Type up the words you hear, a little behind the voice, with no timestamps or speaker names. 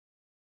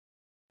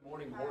Good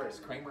morning, Horace.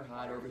 Cramer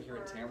Hyde over here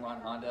at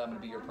Tameron Honda. I'm going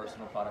to be your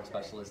personal product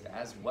specialist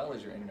as well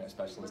as your internet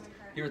specialist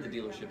here at the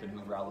dealership in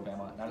Hoover,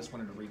 Alabama. And I just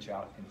wanted to reach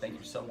out and thank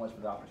you so much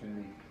for the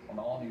opportunity on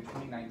the all-new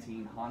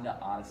 2019 Honda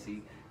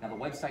Odyssey. Now, the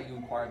website you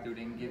inquired through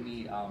didn't give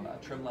me a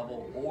trim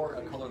level or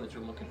a color that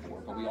you're looking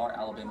for, but we are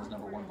Alabama's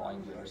 #1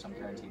 volume dealer, so I'm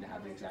guaranteed to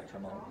have the exact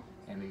trim level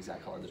and the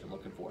exact color that you're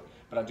looking for.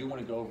 But I do want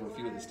to go over a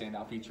few of the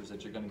standout features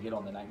that you're going to get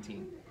on the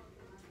 19.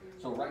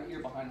 So right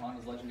here behind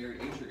Honda's legendary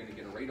H, you're going to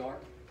get a radar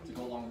to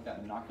go along with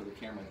that monocular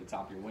camera at the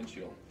top of your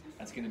windshield.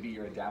 That's going to be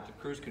your adaptive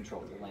cruise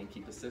control, your lane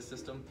keep assist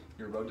system,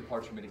 your road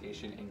departure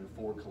mitigation, and your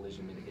forward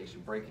collision mitigation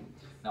braking.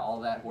 Now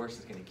all that Horace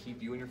is going to keep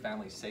you and your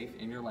family safe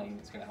in your lane.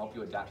 It's going to help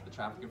you adapt to the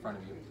traffic in front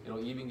of you. It'll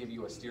even give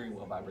you a steering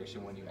wheel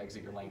vibration when you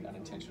exit your lane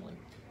unintentionally.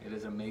 It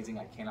is amazing.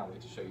 I cannot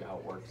wait to show you how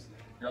it works.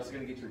 You're also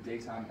going to get your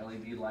daytime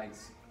LED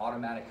lights,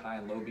 automatic high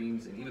and low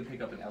beams, and even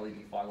pick up an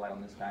LED fog light on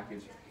this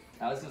package.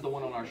 Now this is the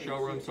one on our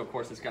showroom, so of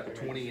course it's got the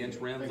 20-inch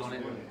rims on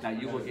it. Now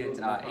you will get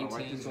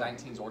 18s,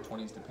 19s, or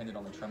 20s depending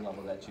on the trim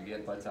level that you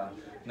get, but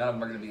none of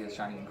them are going to be as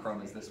shiny and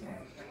chrome as this one.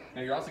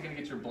 Now you're also going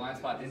to get your blind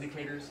spot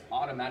indicators,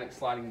 automatic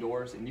sliding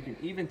doors, and you can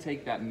even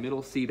take that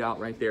middle seat out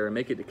right there and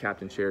make it to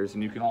captain chairs,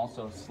 and you can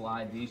also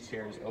slide these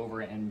chairs over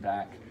and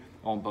back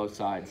on both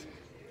sides.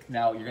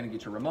 Now you're going to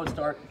get your remote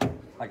start.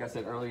 Like I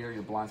said earlier,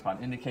 your blind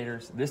spot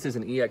indicators. This is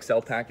an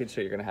EXL package,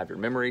 so you're going to have your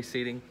memory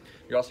seating.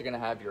 You're also going to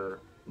have your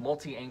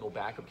multi-angle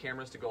backup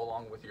cameras to go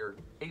along with your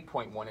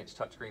 8.1-inch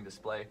touchscreen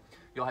display.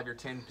 You'll have your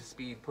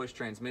 10-speed push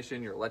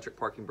transmission, your electric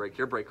parking brake,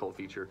 your brake hold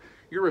feature,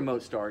 your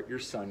remote start, your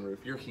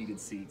sunroof, your heated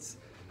seats.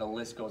 The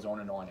list goes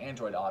on and on.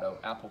 Android Auto,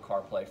 Apple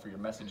CarPlay for your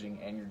messaging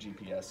and your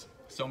GPS.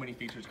 So many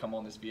features come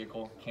on this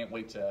vehicle. Can't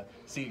wait to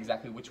see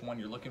exactly which one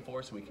you're looking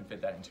for so we can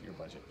fit that into your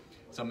budget.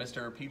 So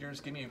Mr. Peters,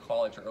 give me a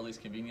call at your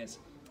earliest convenience.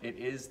 It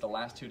is the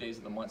last 2 days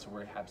of the month, so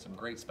we have some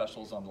great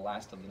specials on the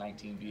last of the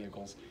 19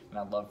 vehicles, and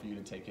I'd love for you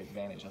to take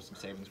advantage of some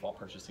savings while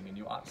purchasing a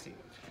new Odyssey.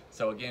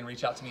 So again,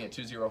 reach out to me at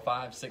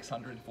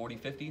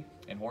 205-600-4050.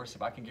 And Horace,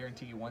 if I can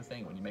guarantee you one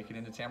thing, when you make it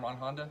into Tameron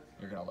Honda,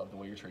 you're gonna love the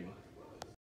way you're treated.